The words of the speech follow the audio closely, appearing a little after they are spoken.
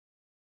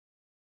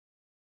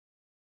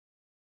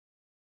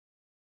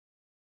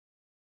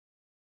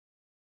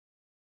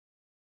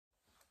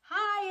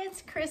Hi,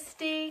 it's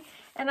Christy,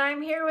 and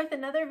I'm here with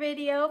another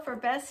video for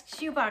best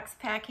shoebox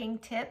packing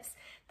tips.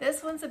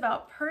 This one's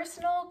about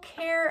personal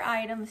care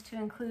items to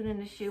include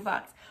in a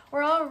shoebox.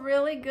 We're all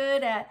really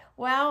good at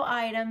wow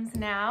items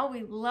now.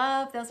 We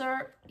love, those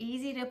are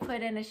easy to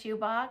put in a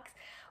shoebox.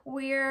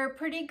 We're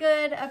pretty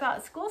good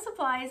about school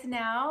supplies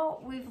now.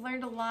 We've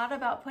learned a lot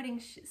about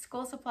putting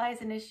school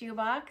supplies in a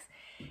shoebox.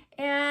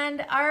 And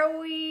how are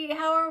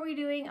we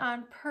doing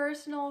on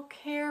personal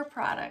care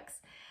products?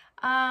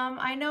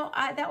 I know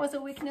that was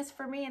a weakness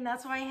for me, and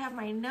that's why I have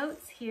my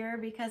notes here,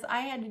 because I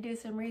had to do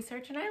some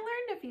research and I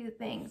learned a few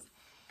things.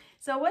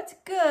 So what's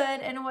good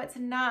and what's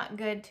not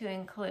good to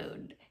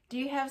include? Do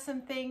you have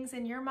some things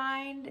in your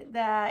mind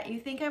that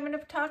you think I'm going to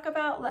talk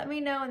about? Let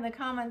me know in the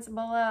comments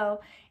below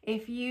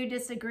if you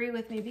disagree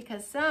with me,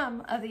 because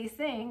some of these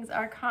things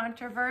are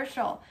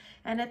controversial.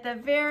 And at the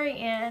very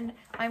end,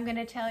 I'm going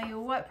to tell you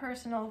what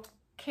personal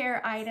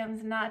care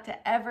items not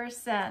to ever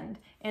send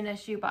in a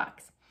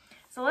shoebox.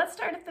 So let's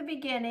start at the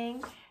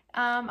beginning.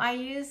 I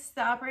used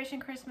the Operation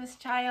Christmas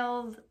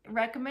Child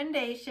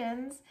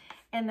recommendations,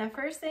 and the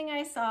first thing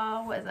I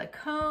saw was a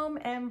comb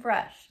and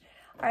brush.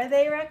 Are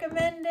they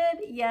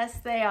recommended?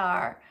 Yes, they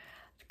are.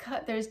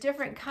 There's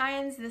different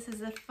kinds. This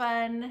is a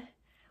fun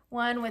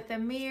one with a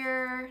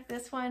mirror.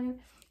 This one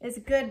is a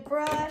good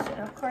brush.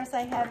 And of course,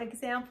 I have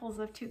examples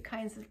of two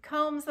kinds of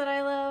combs that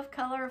I love,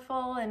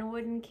 colorful and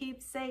wooden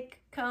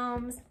keepsake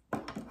combs.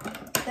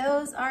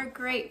 Those are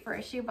great for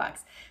a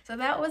shoebox. So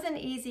that was an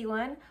easy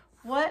one.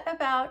 What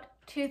about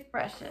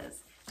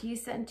toothbrushes? Do you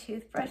send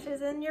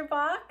toothbrushes in your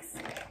box?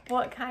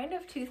 What kind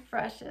of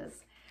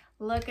toothbrushes?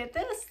 Look at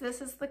this.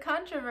 This is the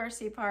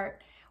controversy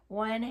part.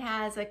 One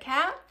has a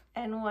cap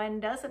and one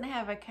doesn't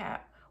have a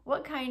cap.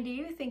 What kind do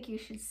you think you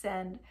should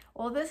send?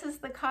 Well, this is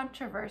the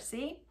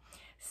controversy.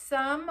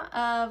 Some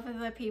of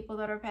the people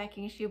that are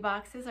packing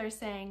shoeboxes are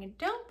saying,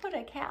 don't put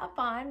a cap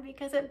on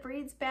because it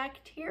breeds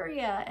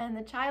bacteria, and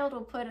the child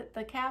will put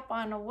the cap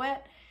on a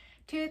wet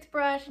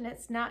toothbrush and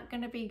it's not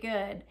going to be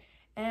good.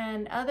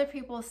 And other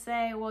people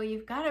say, well,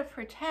 you've got to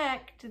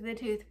protect the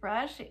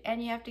toothbrush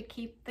and you have to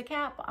keep the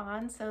cap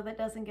on so that it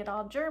doesn't get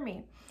all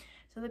germy.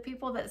 So the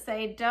people that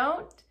say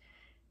don't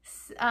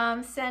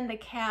send a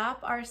cap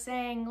are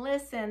saying,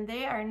 listen,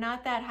 they are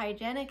not that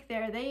hygienic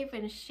there. They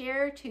even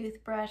share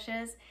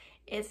toothbrushes.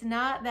 It's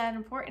not that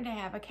important to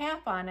have a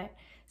cap on it.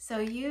 So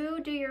you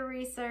do your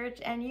research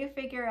and you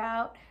figure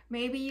out,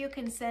 maybe you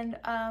can send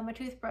a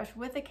toothbrush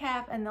with a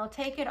cap and they'll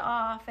take it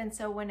off, and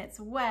so when it's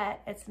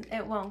wet,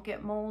 it won't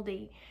get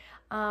moldy.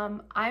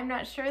 I'm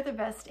not sure the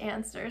best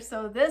answer,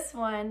 so this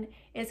one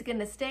is going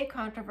to stay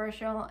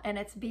controversial, and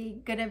it's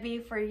going to be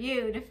for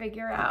you to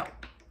figure out.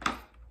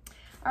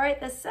 All right,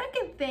 the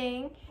second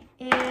thing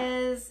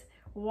is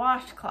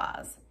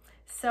washcloths.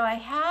 So I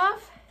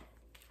have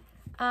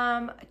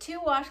two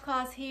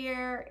washcloths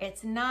here.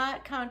 It's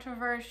not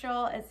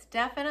controversial. It's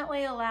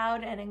definitely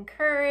allowed and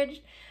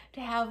encouraged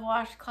to have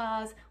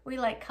washcloths. We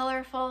like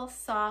colorful,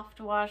 soft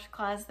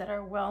washcloths that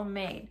are well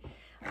made.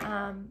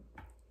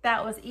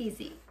 That was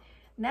easy.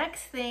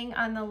 Next thing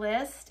on the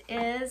list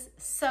is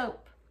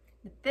soap.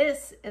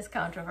 This is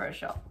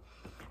controversial.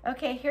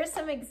 Okay, here's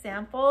some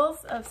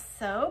examples of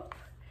soap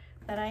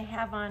that I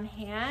have on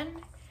hand.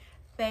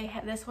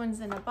 This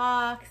one's in a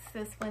box.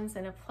 This one's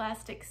in a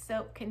plastic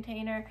soap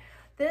container.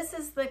 This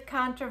is the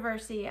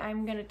controversy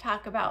I'm going to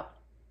talk about.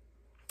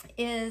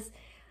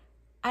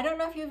 I don't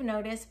know if you've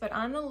noticed, but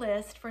on the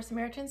list for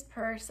Samaritan's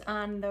Purse,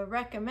 on the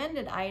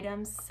recommended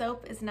items,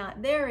 soap is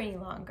not there any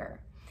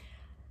longer.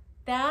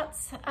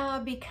 That's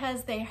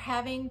because they're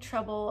having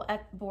trouble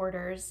at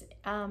Borders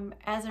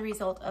as a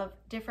result of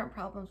different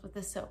problems with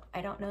the soap.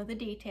 I don't know the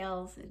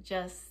details,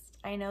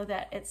 I know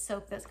that it's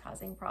soap that's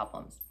causing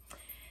problems.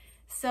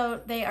 So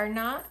they are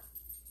not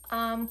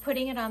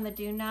putting it on the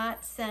do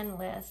not send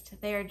list.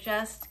 They're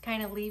just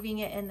kind of leaving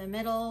it in the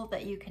middle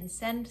that you can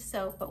send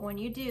soap, but when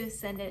you do,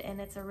 send it in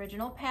its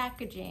original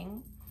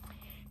packaging.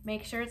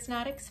 Make sure it's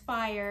not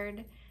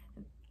expired.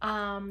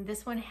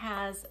 This one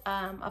has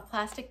a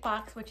plastic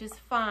box, which is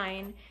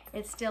fine.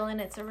 It's still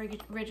in its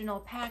original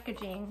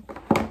packaging,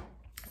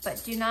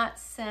 but do not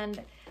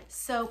send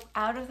soap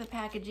out of the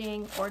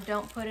packaging, or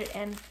don't put it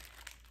in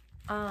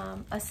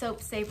a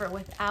soap saver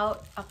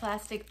without a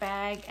plastic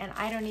bag. And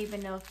I don't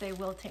even know if they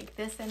will take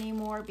this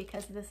anymore,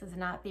 because this is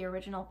not the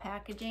original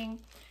packaging.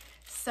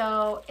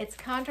 So it's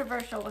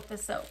controversial with the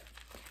soap.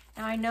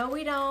 Now I know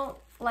we don't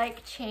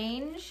like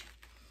change,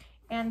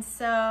 and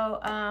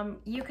so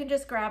you can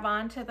just grab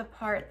onto the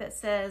part that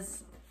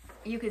says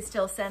you could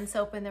still send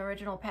soap in the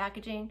original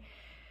packaging.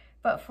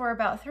 But for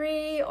about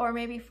 3 or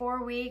maybe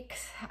 4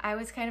 weeks, I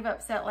was kind of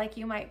upset, like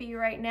you might be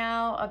right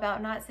now,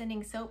 about not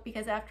sending soap,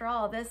 because after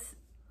all, this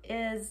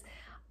is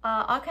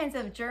all kinds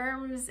of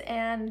germs,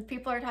 and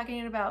people are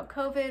talking about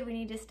COVID. We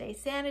need to stay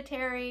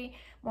sanitary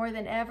more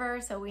than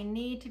ever, so we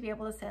need to be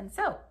able to send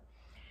soap.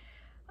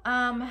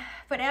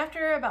 But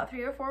after about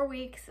 3 or 4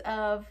 weeks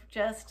of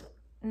just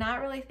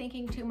not really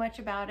thinking too much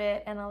about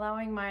it and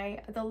allowing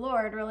the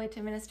Lord really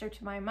to minister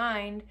to my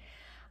mind,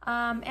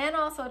 and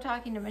also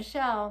talking to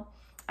Michelle,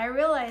 I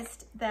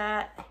realized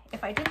that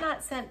if I did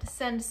not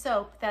send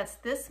soap, that's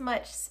this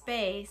much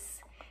space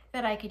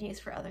that I could use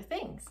for other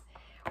things.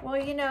 Well,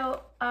 you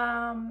know,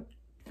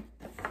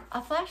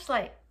 a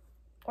flashlight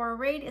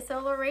or a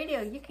solar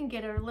radio, you can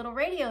get a little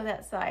radio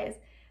that size.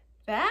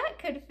 That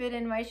could fit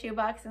in my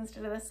shoebox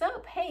instead of the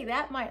soap. Hey,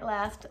 that might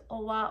last a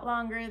lot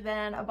longer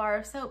than a bar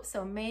of soap.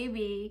 So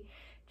maybe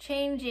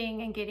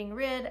changing and getting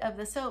rid of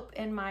the soap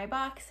in my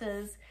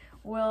boxes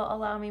will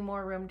allow me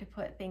more room to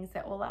put things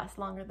that will last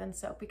longer than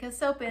soap, because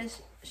soap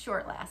is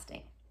short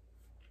lasting.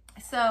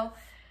 So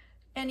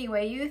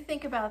anyway, you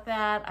think about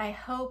that. I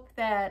hope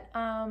that,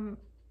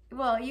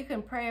 well, you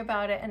can pray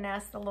about it and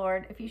ask the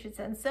Lord if you should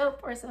send soap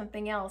or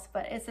something else,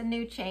 but it's a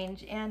new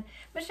change. And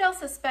Michelle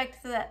suspects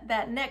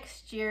that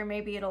next year,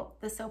 maybe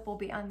the soap will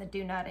be on the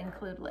do not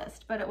include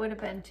list, but it would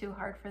have been too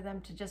hard for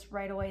them to just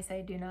right away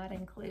say do not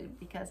include,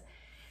 because,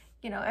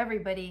 you know,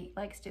 everybody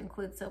likes to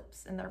include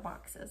soaps in their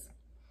boxes.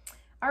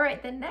 All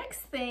right, the next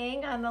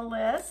thing on the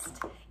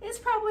list is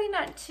probably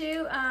not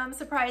too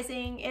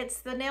surprising. It's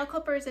the nail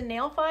clippers and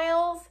nail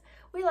files.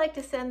 We like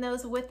to send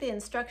those with the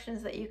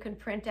instructions that you can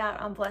print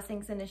out on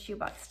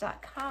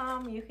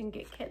blessingsinashoebox.com. You can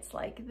get kits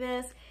like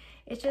this.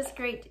 It's just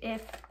great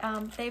if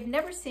they've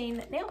never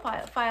seen nail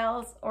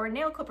files or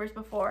nail clippers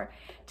before,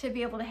 to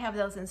be able to have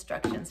those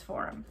instructions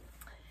for them.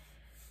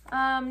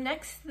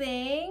 Next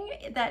thing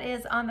that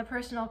is on the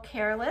personal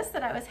care list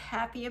that I was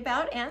happy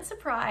about and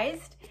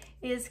surprised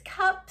is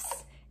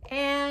cups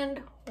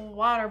and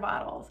water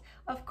bottles.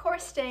 Of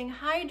course, staying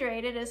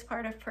hydrated is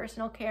part of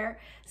personal care,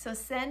 so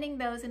sending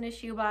those in a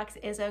shoebox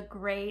is a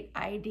great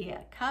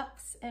idea.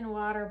 Cups and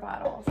water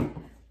bottles.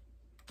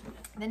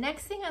 The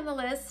next thing on the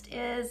list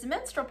is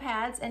menstrual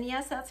pads, and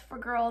yes, that's for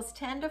girls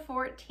 10 to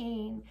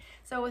 14.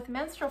 So with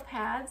menstrual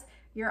pads,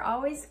 you're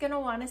always going to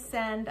want to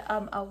send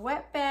a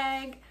wet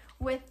bag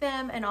with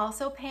them, and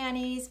also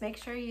panties. Make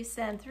sure you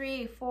send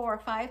 3, 4,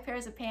 5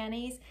 pairs of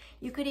panties.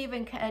 You could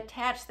even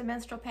attach the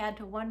menstrual pad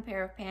to 1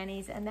 pair of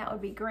panties, and that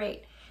would be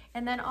great.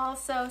 And then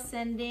also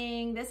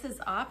sending, this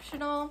is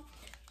optional,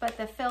 but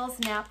the Phil's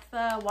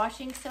Naphtha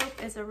washing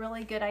soap is a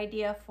really good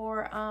idea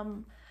for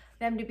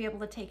them to be able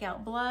to take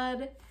out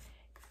blood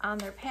on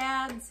their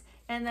pads.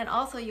 And then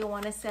also you'll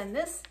want to send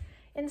this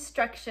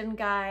instruction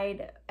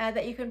guide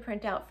that you can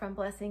print out from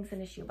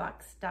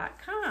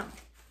blessingsinashoebox.com.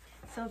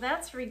 So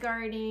that's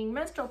regarding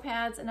menstrual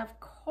pads. And of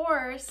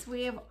course,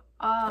 we have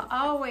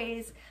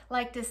always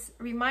like to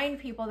remind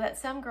people that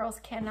some girls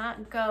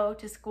cannot go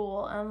to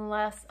school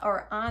unless,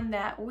 or on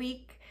that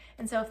week.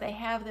 And so if they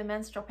have the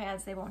menstrual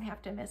pads, they won't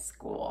have to miss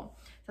school.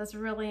 So it's a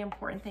really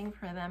important thing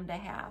for them to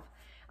have.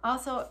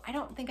 Also, I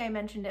don't think I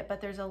mentioned it, but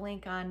there's a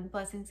link on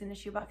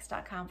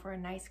blessingsinashoebox.com for a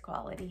nice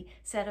quality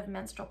set of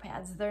menstrual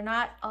pads. They're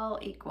not all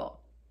equal.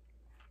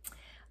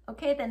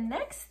 Okay, the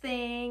next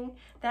thing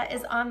that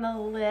is on the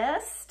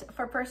list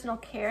for personal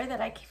care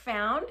that I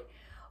found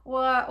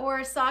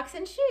were socks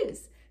and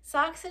shoes.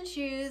 Socks and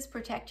shoes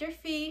protect your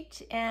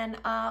feet, and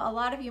a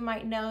lot of you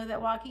might know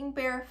that walking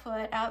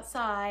barefoot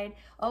outside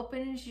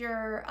opens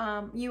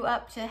you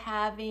up to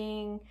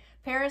having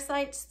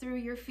parasites through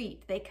your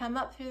feet. They come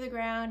up through the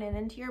ground and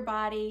into your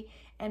body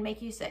and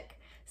make you sick.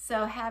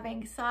 So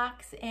having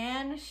socks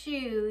and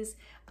shoes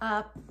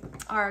are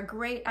a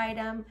great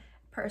item,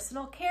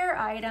 personal care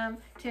item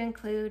to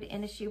include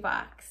in a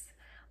shoebox.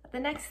 The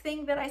next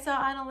thing that I saw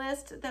on a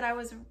list that I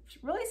was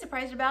really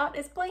surprised about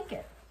is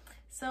blanket.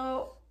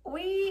 So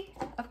we,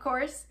 of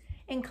course,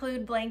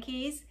 include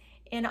blankies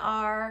in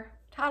our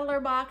toddler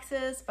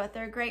boxes, but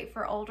they're great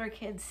for older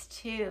kids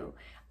too,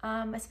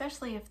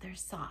 especially if they're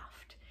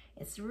soft.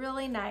 It's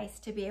really nice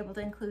to be able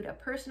to include a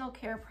personal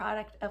care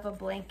product of a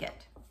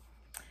blanket.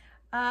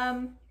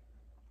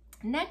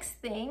 Next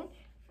thing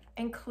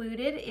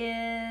included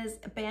is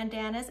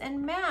bandanas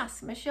and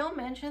masks. Michelle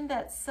mentioned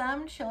that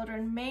some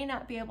children may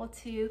not be able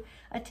to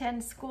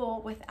attend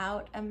school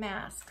without a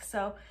mask.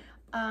 So,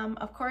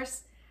 of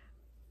course,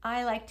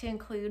 I like to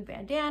include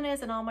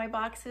bandanas in all my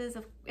boxes.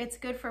 It's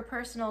good for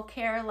personal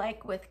care,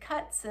 like with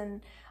cuts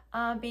and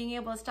being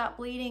able to stop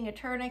bleeding, a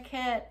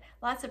tourniquet,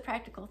 lots of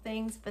practical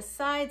things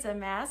besides a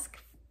mask,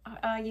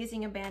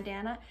 using a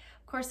bandana.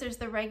 Of course, there's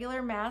the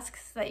regular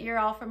masks that you're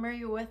all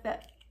familiar with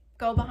that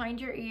go behind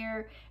your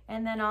ear.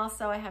 And then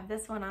also I have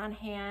this one on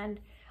hand.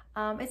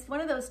 It's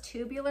one of those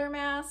tubular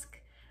masks.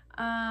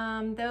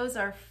 Those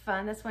are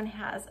fun. This one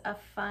has a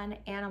fun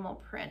animal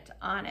print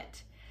on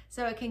it,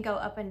 so it can go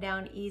up and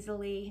down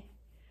easily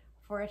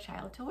for a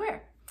child to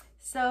wear.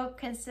 So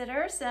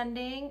consider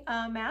sending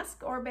a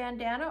mask or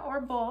bandana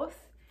or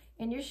both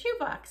in your shoe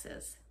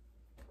boxes.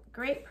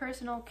 Great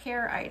personal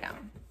care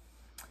item.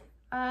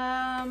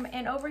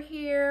 And over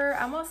here,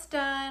 almost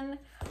done.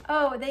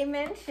 Oh, they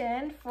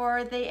mentioned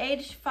for the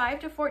age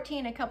 5 to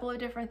 14, a couple of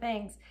different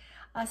things.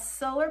 A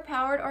solar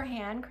powered or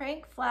hand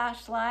crank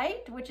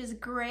flashlight, which is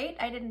great.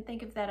 I didn't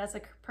think of that as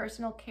a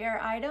personal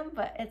care item,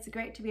 but it's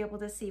great to be able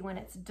to see when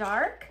it's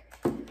dark.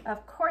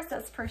 Of course,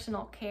 that's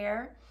personal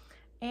care.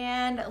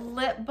 And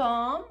lip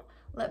balm.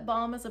 Lip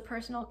balm is a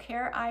personal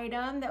care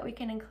item that we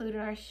can include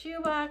in our shoe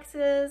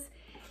boxes.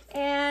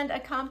 and a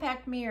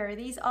compact mirror.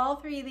 All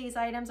three of these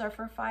items are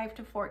for 5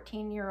 to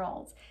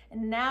 14-year-olds.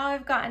 And now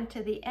I've gotten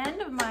to the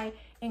end of my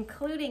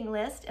including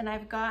list, and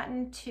I've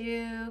gotten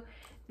to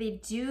the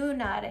do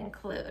not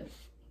include.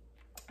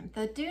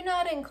 The do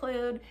not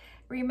include,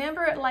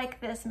 remember it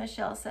like this,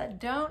 Michelle said,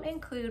 don't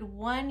include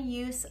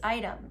one-use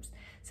items.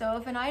 So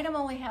if an item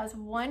only has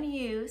one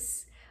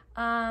use,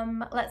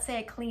 let's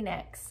say a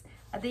Kleenex.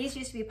 These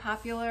used to be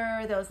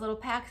popular, those little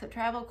packs of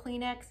travel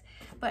Kleenex,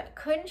 but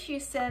couldn't you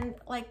send,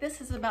 like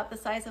this is about the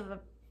size of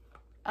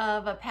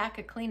a pack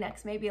of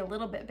Kleenex, maybe a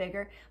little bit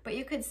bigger, but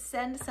you could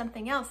send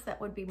something else that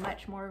would be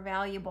much more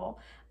valuable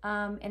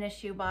in a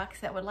shoebox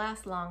that would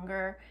last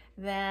longer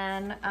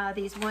than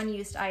these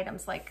one-use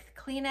items like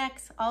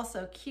Kleenex,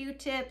 also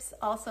Q-tips,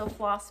 also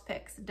floss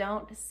picks.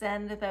 Don't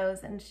send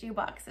those in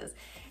shoeboxes.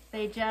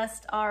 They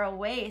just are a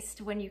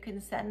waste when you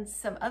can send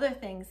some other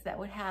things that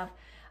would have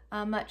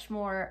a much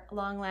more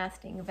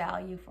long-lasting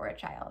value for a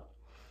child.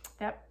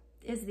 That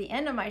is the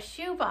end of my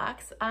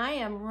shoebox. I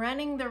am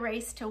running the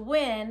race to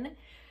win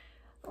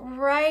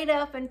right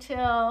up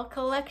until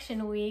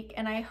collection week,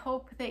 and I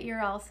hope that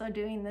you're also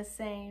doing the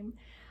same.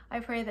 I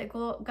pray that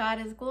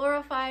God is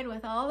glorified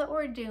with all that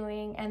we're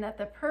doing, and that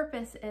the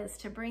purpose is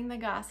to bring the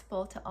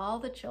gospel to all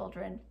the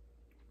children,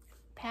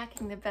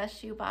 packing the best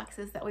shoe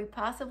boxes that we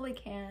possibly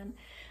can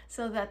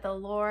so that the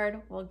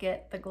Lord will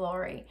get the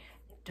glory.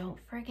 Don't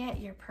forget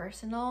your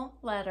personal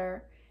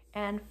letter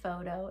and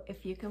photo.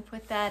 If you can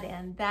put that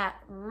in,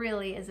 that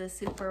really is a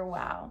super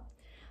wow.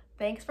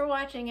 Thanks for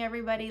watching,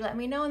 everybody. Let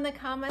me know in the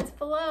comments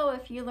below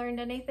if you learned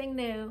anything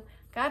new.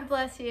 God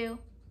bless you.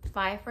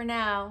 Bye for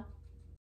now.